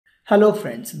Hello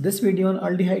friends, this video on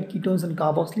aldehyde ketones and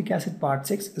carboxylic acid part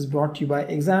 6 is brought to you by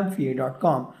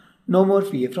examfear.com. No more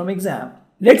fear from exam.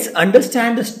 Let's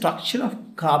understand the structure of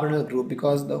carbonyl group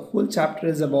because the whole chapter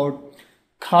is about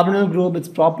carbonyl group, its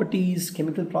properties,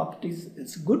 chemical properties.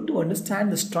 It's good to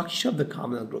understand the structure of the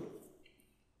carbonyl group.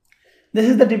 This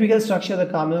is the typical structure of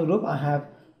the carbonyl group.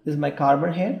 This is my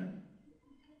carbon here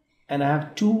and I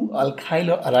have two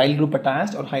alkyl or aryl group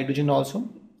attached or hydrogen also.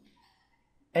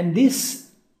 And this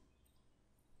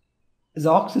is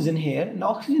oxygen here, and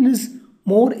oxygen is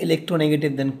more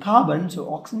electronegative than carbon,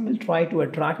 so oxygen will try to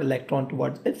attract electron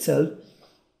towards itself.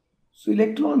 So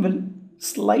electron will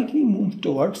slightly move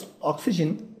towards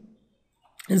oxygen,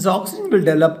 and so oxygen will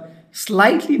develop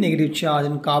slightly negative charge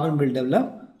and carbon will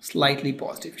develop slightly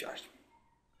positive charge.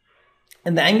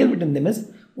 And the angle between them is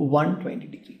 120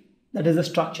 degree. That is the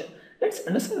structure. Let's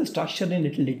understand the structure in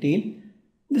little detail.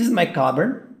 This is my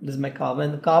carbon,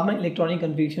 and the carbon electronic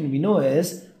configuration we know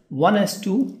is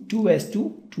 1s2,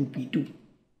 2s2, 2p2.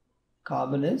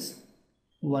 Carbon is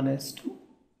 1s2,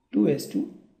 2s2,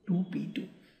 2p2.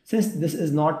 Since this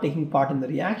is not taking part in the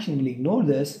reaction, we'll ignore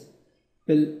this.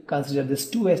 We'll consider this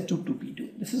 2s2,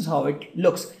 2p2. This is how it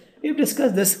looks. We've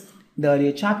discussed this in the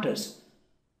earlier chapters.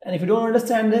 And if you don't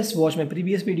understand this, watch my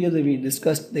previous videos where we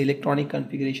discussed the electronic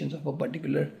configurations of a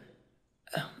particular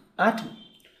atom.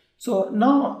 So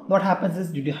now what happens is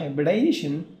due to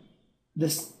hybridization,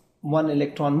 this one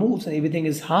electron moves and everything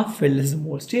is half filled, this is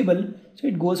more stable, so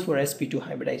it goes for sp2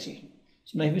 hybridization.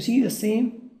 So now if you see the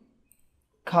same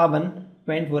carbon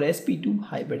went for sp2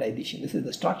 hybridization. This is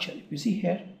the structure. If you see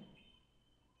here,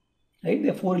 right,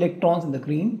 there are 4 electrons in the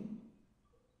green.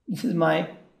 This is my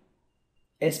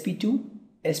sp2,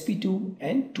 sp2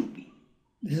 and 2p.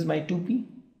 This is my 2p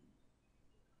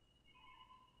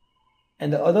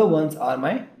and the other ones are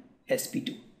my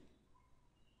sp2.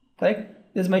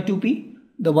 Correct? This is my 2p,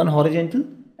 the one horizontal,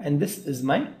 and this is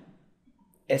my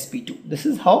sp2. This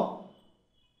is how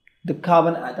the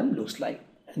carbon atom looks like,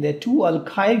 and there are 2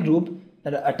 alkyl group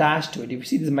that are attached to it. If you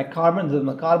see, this is my carbon, this is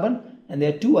my carbon, and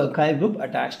there are 2 alkyl group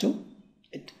attached to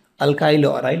it,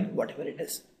 alkyl or aryl, whatever it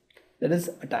is that is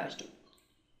attached to it.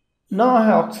 Now I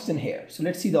have oxygen here, so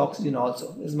let's see the oxygen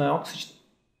also. This is my oxygen,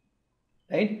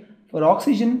 right? For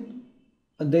oxygen,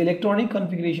 the electronic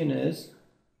configuration is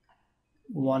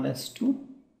 1s2,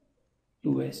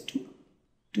 2s2,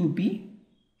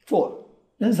 2p4.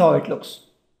 This is how it looks,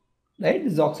 right?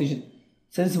 This is oxygen.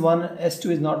 Since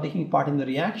 1s2 is not taking part in the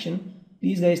reaction,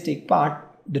 these guys take part,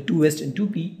 the 2s and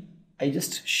 2p. I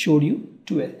just showed you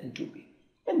 2s and 2p.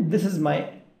 And this is my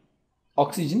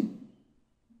oxygen.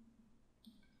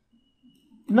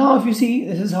 Now if you see,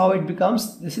 this is how it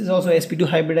becomes. This is also sp2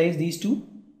 hybridized, these two.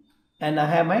 And I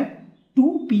have my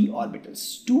 2p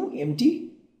orbitals, 2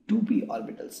 empty 2p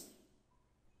orbitals.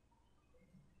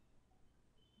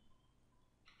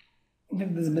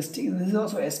 This is mistake. This is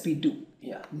also sp2.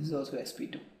 Yeah, this is also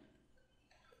sp2.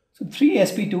 So 3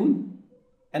 sp2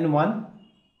 and 1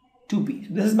 2p.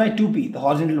 So this is my 2p, the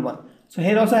horizontal one. So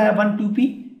here also I have one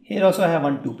 2p. Here also I have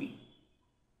one 2p.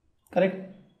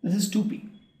 Correct? This is 2p.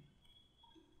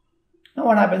 Now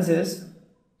what happens is,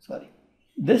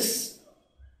 this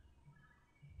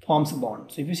forms a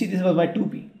bond. So if you see, this was my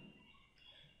 2p.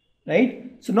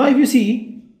 Right? So now if you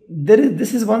see,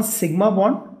 this is one sigma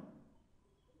bond.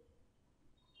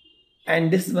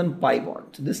 And this is one pi bond.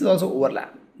 So this is also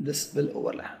overlap. This will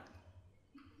overlap.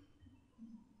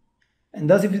 And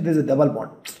thus if there is a double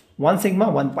bond, one sigma,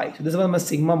 one pi. So this was my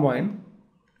sigma bond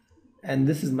and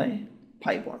this is my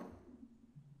pi bond.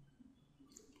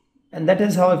 And that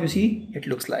is how, if you see, it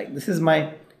looks like. This is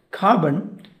my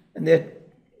carbon and there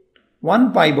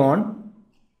one pi bond,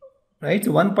 right?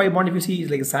 So one pi bond, if you see, is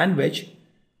like a sandwich.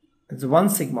 It's one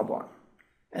sigma bond.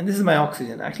 And this is my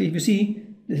oxygen. Actually, if you see,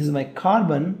 this is my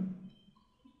carbon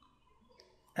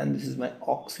and this is my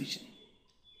oxygen,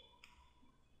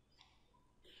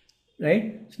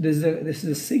 right? So this is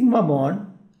a sigma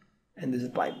bond and this is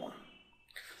a pi bond.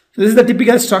 So this is the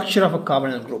typical structure of a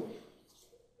carbonyl group,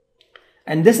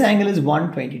 and this angle is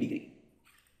 120 degree.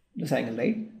 This angle,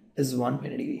 right, is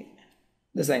 120 degree.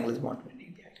 This angle is 120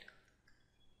 degree.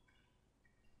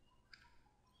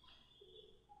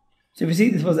 So if you see,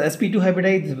 this was sp2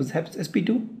 hybridized, this was sp2,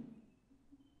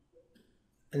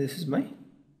 and this is my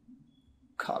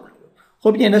carbon group.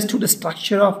 Hope you understood the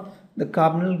structure of the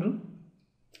carbonyl group.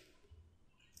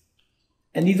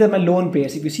 And these are my lone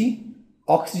pairs. If you see,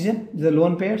 oxygen, these are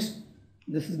lone pairs.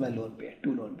 This is my lone pair,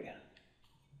 2 lone pair.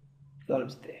 It's all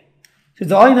there. So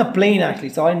it's all in a plane actually.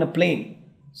 It's all in a plane.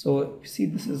 So if you see,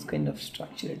 this is kind of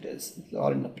structure it is. It's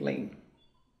all in a plane.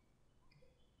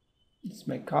 This is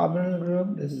my carbonyl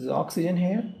group. This is oxygen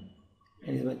here.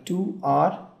 and this is my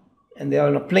 2R, and they are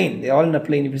in a plane. They are all in a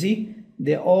plane. If you see,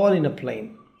 they are all in a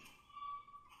plane.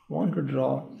 Want to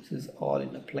draw, this is all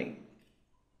in a plane.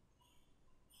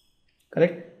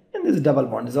 Correct? And this is double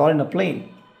bond. This is all in a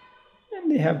plane.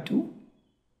 And they have two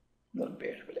lone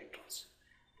pair of electrons.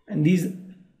 And these,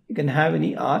 you can have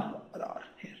any R or R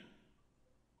here.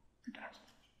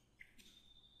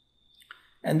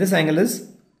 And this angle is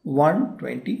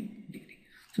 120 degree.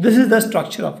 So this is the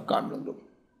structure of carbonyl group.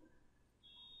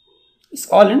 It's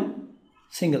all in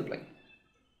single plane.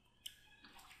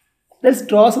 Let's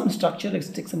draw some structure. Let's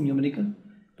take some numerical.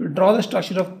 We'll draw the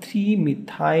structure of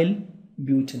 3-methyl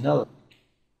butanol.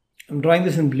 I'm drawing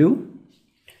this in blue.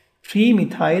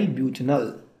 3-methyl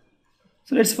butanol.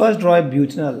 So let's first draw a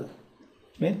butanol.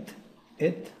 Meth,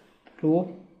 eth,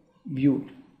 pro, but.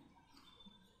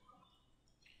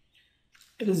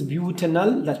 It is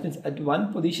butanol. That means at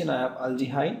one position I have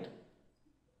aldehyde.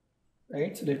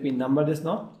 Right. So let me number this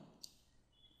now.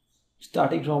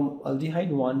 Starting from aldehyde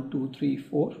 1, 2, 3,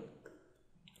 4.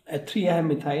 At 3 I have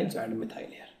methyl, so I add a methyl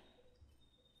here.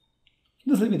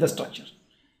 This will be the structure.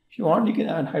 If you want, you can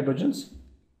add hydrogens.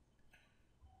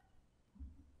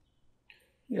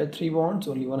 Here are 3 bonds,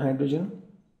 only 1 hydrogen.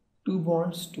 2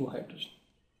 bonds, 2 hydrogen.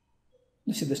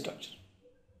 This is the structure.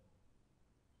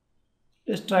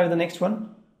 Let's try the next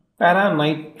one.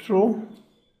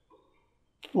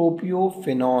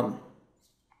 Para-nitropropionone.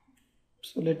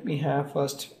 So let me have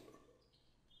first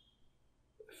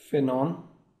phenone.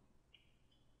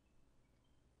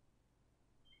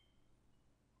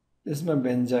 This is my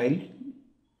benzyl.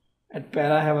 At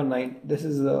para I have a nit. This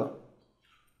is a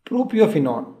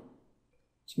propionone.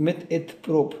 So meth, eth,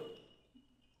 prop.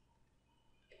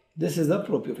 This is the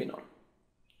propionone.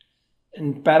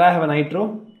 And para I have a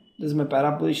nitro. This is my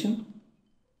para position.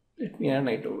 Let me add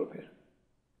nitro group here.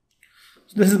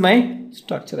 So this is my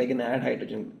structure. I can add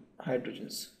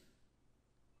hydrogens.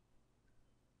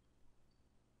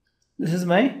 This is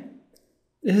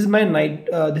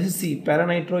C.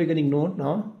 Para-nitro you can ignore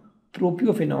now.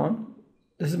 Propionone.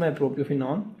 This is my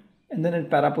propionone. And then at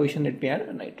para position let me add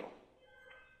a nitro.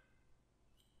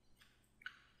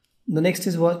 The next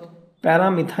is what?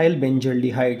 Para-methyl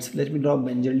benzaldehydes. Let me draw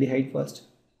benzaldehyde first.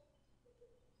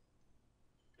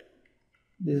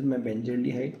 This is my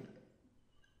benzaldehyde.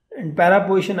 And para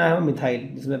position I have a methyl.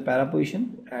 This is my para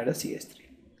position. Add a CS3.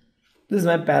 This is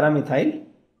my para-methyl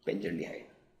benzaldehyde.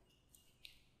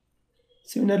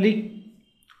 Similarly,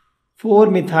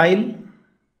 4-methyl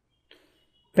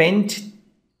pent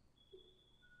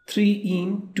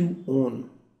 3-ene-2-one.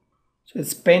 So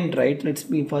it's pent, right? Let's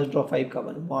me first draw 5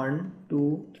 carbon. 1,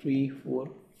 2, 3, 4,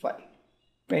 5.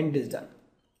 Pent is done.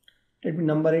 Let me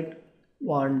number it.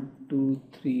 1, 2,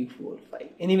 3, 4, 5.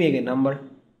 Anyway, again number.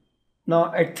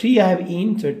 Now at 3 I have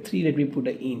ene. So at 3 let me put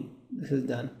a ene. This is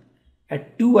done.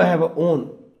 At 2 I have a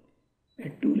one.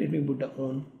 At 2 let me put a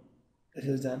one. This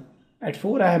is done. At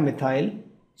 4 I have methyl.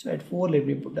 So at 4 let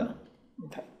me put a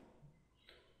methyl.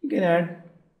 You can add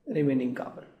remaining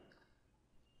carbon.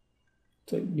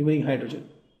 So remaining hydrogen.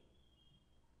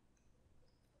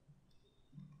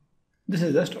 This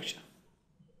is the structure.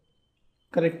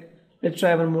 Correct. Let's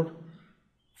try one more.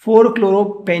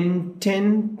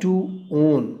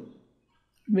 4-chloropentane-2-one.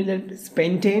 It's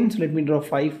pentane. So let me draw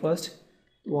 5 first.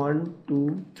 1,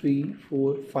 2, 3,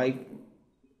 4, 5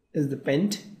 is the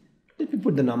pent. Let me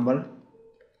put the number.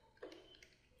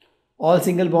 All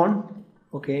single bond.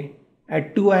 Okay.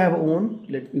 At 2 I have a one.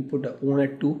 Let me put a one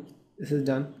at 2. This is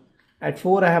done. At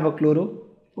 4 I have a chloro.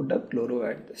 Put a chloro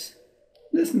at this.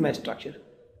 This is my structure.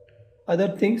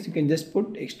 Other things you can just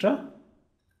put extra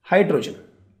hydrogen.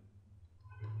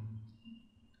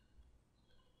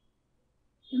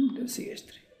 And the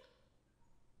CH3.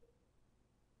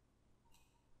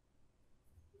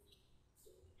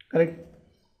 Correct.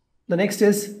 The next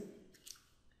is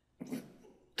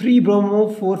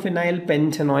 3-bromo-4-phenyl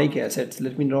pentanoic acids.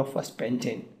 Let me draw first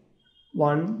pentane.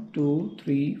 1, 2,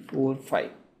 3, 4, 5.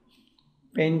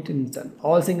 Pentane is done.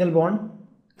 All single bond.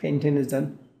 Pentane is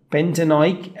done.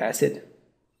 Pentanoic acid.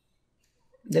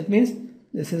 That means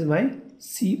this is my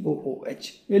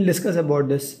COOH. We'll discuss about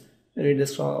this when we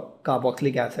discuss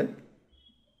carboxylic acid.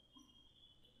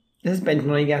 This is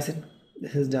pentanoic acid.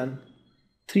 This is done.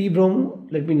 3-bromo.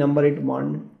 Let me number it.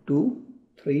 1, 2,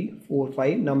 3, 4,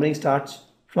 5. Numbering starts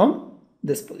from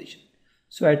this position.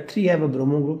 So at 3 I have a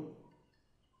bromo group.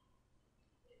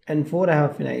 And 4 I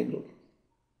have a phenyl group.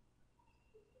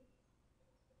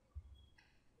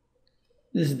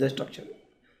 This is the structure.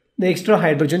 The extra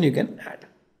hydrogen you can add.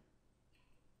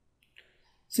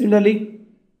 Similarly,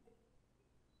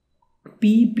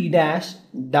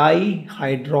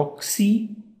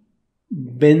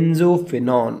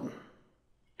 PP-dihydroxybenzophenone.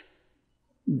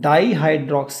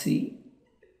 dihydroxy,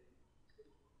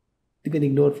 you can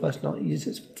ignore first now, you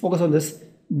just focus on this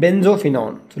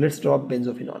benzophenone. So let's draw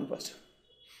benzophenone first.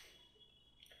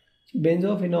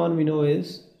 Benzophenone we know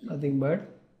is nothing but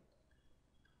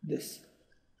this.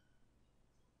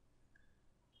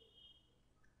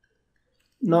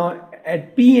 Now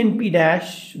at P and P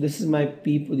dash, this is my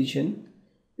P position,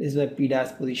 this is my P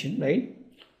dash position, right?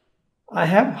 I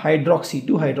have hydroxy,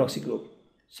 2-hydroxy group.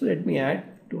 So let me add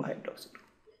 2-hydroxy group.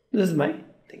 This is my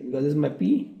thing because this is my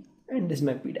P and this is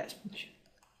my P dash position.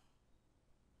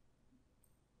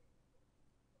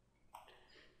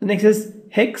 The next is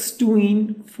hex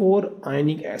 2-ene 4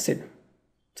 ionic acid.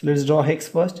 So let's draw hex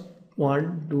first.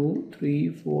 1, 2, 3,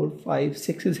 4, 5,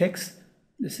 6 is hex.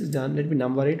 This is done. Let me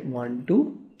number it. 1,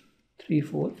 2, 3,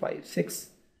 4, 5, 6.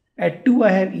 At 2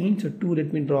 I have ene, so 2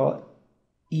 let me draw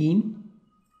ene.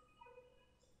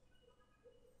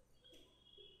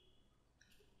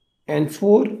 And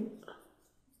 4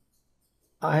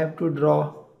 I have to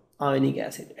draw ionic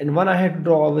acid. And 1 I have to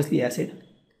draw obviously acid.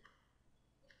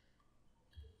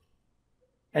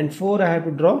 And 4 I have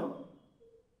to draw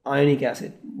ionic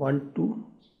acid. 1, 2,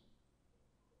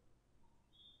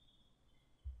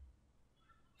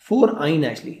 4 ion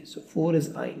actually. So 4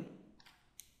 is ion.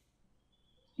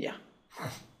 Yeah.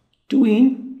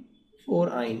 2-ene, 4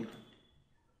 ion.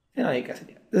 And ionic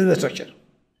acid. This is the structure.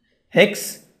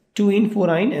 Hex, 2-ene, 4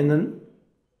 ion, and then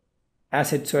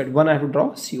acid. So at 1 I have to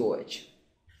draw COH.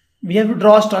 We have to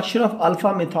draw a structure of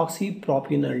alpha methoxy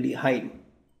propionaldehyde.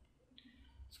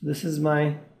 So this is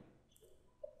my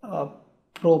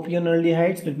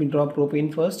propionaldehyde. So let me draw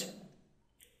propane first.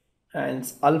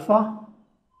 And alpha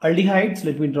aldehyde. So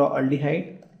let me draw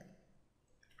aldehyde.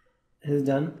 This is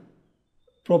done.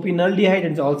 Propionaldehyde,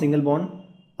 it's all single bond.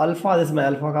 Alpha, this is my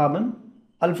alpha carbon.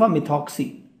 Alpha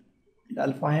methoxy.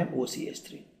 Alpha I have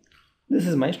OCH3. This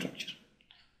is my structure.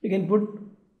 You can put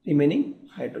remaining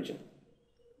hydrogen.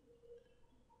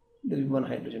 There is 1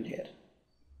 hydrogen here.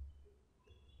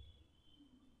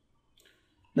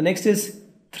 The next is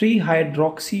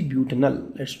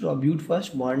 3-hydroxybutanol. Let's draw but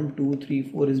first. 1, 2, 3,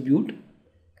 4 is but.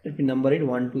 Let me number it.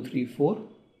 1, 2, 3, 4.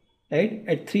 Right?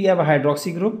 At 3 I have a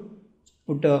hydroxy group.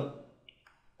 Put a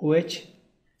OH.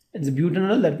 It's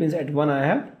butanol. That means at 1 I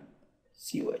have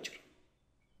COH.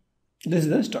 This is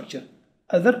the structure.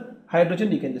 Other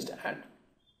hydrogen you can just add.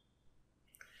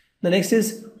 The next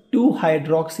is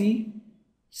 2-hydroxy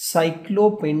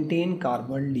cyclopentane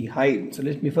carbonaldehyde. So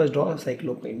let me first draw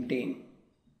cyclopentane.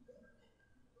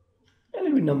 And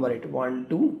let me number it. 1,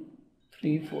 2,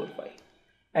 3, 4, 5.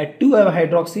 At 2 I have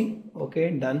hydroxy.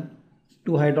 Okay, done.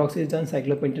 2 hydroxy is done.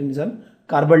 Cyclopentane is done.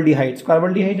 Carbonaldehyde. So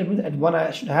carbonaldehyde, that means at 1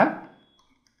 I should have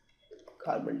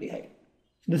carbonaldehyde.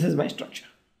 This is my structure.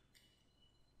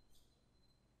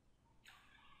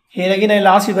 Here again I'll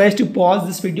ask you guys to pause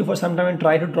this video for some time and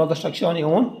try to draw the structure on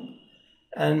your own.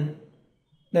 And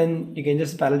then you can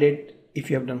just validate if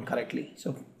you have done correctly.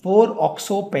 So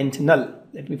 4-oxopentanol.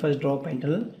 Let me first draw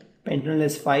pentanol. Pentanol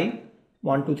is 5.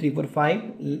 1, 2, 3, 4, 5.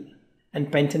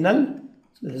 And pentanol.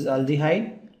 So this is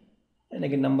aldehyde. And I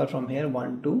can number from here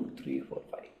 1, 2, 3, 4,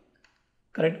 5.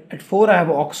 Correct. At 4 I have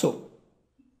oxo.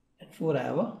 At 4 I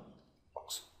have a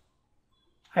oxo.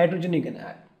 Hydrogen you can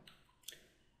add.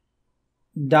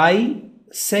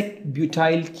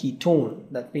 Disecbutyl ketone.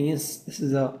 That means this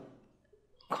is a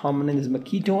common name, this is my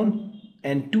ketone,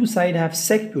 and 2 sides have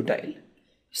sec-butyl.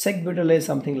 Sec-butyl is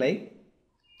something like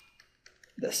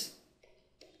this.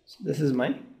 So this is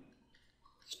my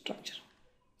structure.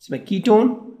 It's my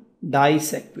ketone,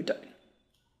 disecbutyl.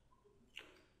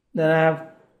 Then I have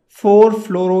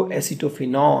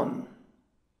 4-fluoroacetophenone.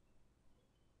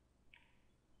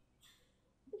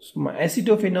 So my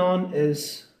acetophenone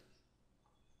is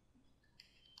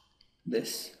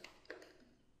this.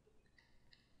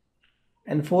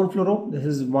 And 4-fluoro, this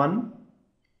is 1,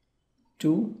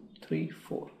 2, 3,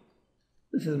 4.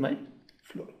 This is my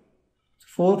fluoro.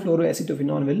 So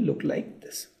 4-fluoroacetophenone will look like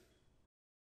this.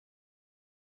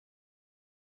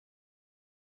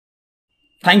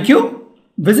 Thank you.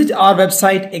 Visit our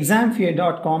website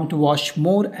examfear.com to watch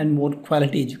more and more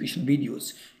quality education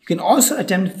videos. You can also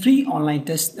attempt free online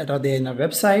tests that are there in our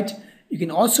website. You can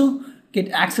also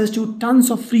get access to tons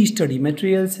of free study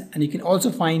materials, and you can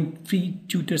also find free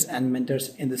tutors and mentors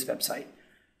in this website.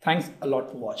 Thanks a lot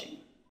for watching.